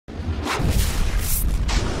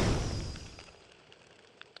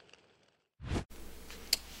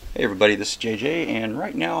Hey everybody, this is JJ, and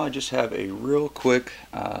right now I just have a real quick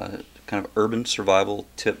kind of urban survival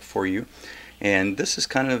tip for you. And this is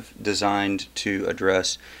kind of designed to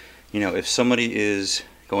address, if somebody is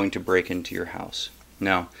going to break into your house.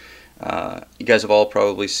 Now, you guys have all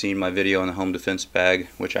probably seen my video on the home defense bag,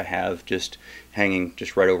 which I have just hanging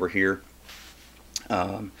just right over here.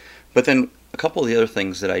 But then a couple of the other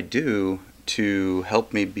things that I do to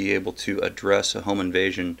help me be able to address a home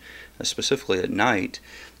invasion, specifically at night,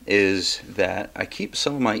 is that I keep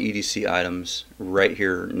some of my EDC items right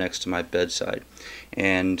here next to my bedside.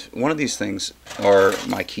 And one of these things are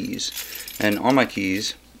my keys. And on my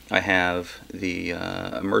keys I have the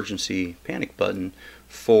emergency panic button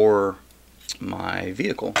for my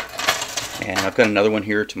vehicle. And I've got another one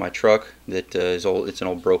here to my truck that is old. It's an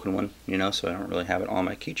old broken one, so I don't really have it on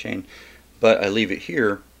my keychain. But I leave it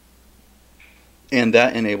here, and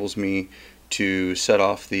that enables me to set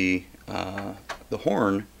off the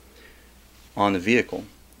horn on the vehicle.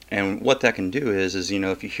 And what that can do is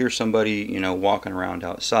if you hear somebody walking around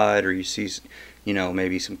outside, or you see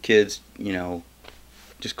maybe some kids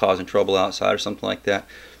just causing trouble outside or something like that,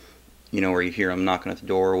 where you hear them knocking at the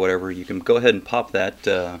door or whatever, you can go ahead and pop that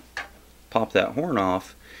horn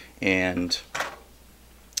off, and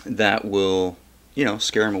that will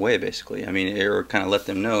scare them away, basically. I mean, or kind of let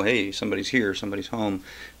them know, hey, somebody's here, somebody's home,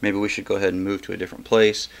 maybe we should go ahead and move to a different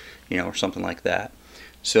place, or something like that.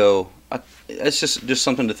 So it's just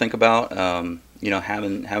something to think about.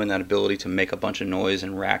 Having that ability to make a bunch of noise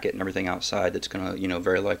and racket and everything outside, that's going to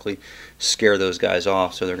very likely scare those guys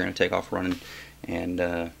off, so they're going to take off running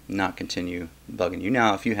and not continue bugging you.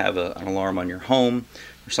 Now, if you have an alarm on your home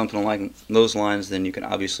or something along those lines, then you can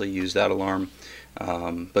obviously use that alarm.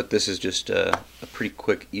 But this is just a pretty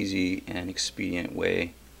quick, easy, and expedient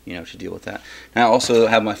way to deal with that. Now, I also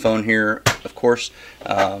have my phone here, of course.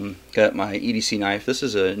 Got my EDC knife. This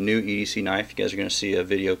is a new EDC knife. You guys are going to see a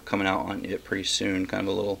video coming out on it pretty soon, kind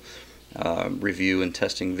of a little review and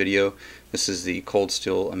testing video. This is the Cold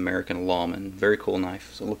Steel American Lawman. Very cool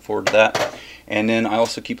knife, so look forward to that. And then I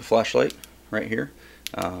also keep a flashlight right here.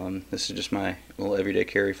 This is just my little everyday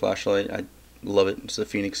carry flashlight. I love it. It's the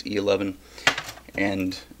Phoenix E11.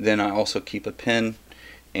 And then I also keep a pen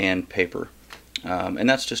and paper. And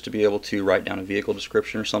that's just to be able to write down a vehicle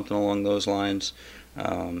description or something along those lines.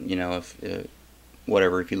 If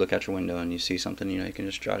you look out your window and you see something, you can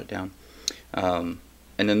just jot it down. And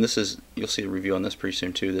then you'll see a review on this pretty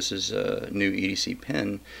soon too. This is a new EDC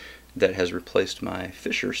pen that has replaced my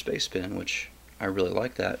Fisher Space Pen, which I really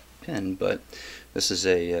like that pen. But this is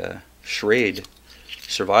a Schrade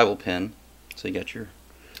survival pen. So you got your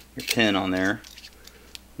pen on there.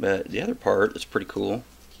 But the other part is pretty cool.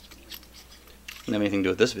 Doesn't have anything to do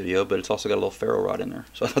with this video, but it's also got a little ferro rod in there.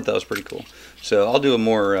 So I thought that was pretty cool. So I'll do a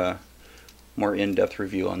more in-depth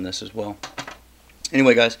review on this as well.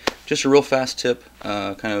 Anyway, guys, just a real fast tip,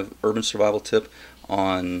 kind of urban survival tip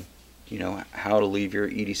on how to leave your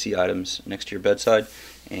EDC items next to your bedside,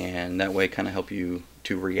 and that way kind of help you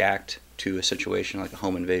to react to a situation like a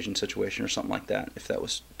home invasion situation or something like that, if that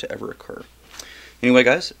was to ever occur. Anyway,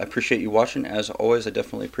 guys, I appreciate you watching. As always, I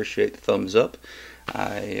definitely appreciate the thumbs up.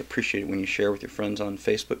 I appreciate it when you share with your friends on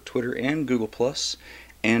Facebook, Twitter, and Google+.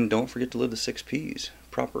 And don't forget to live the 6 Ps.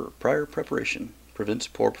 Prior preparation prevents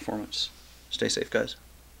poor performance. Stay safe, guys.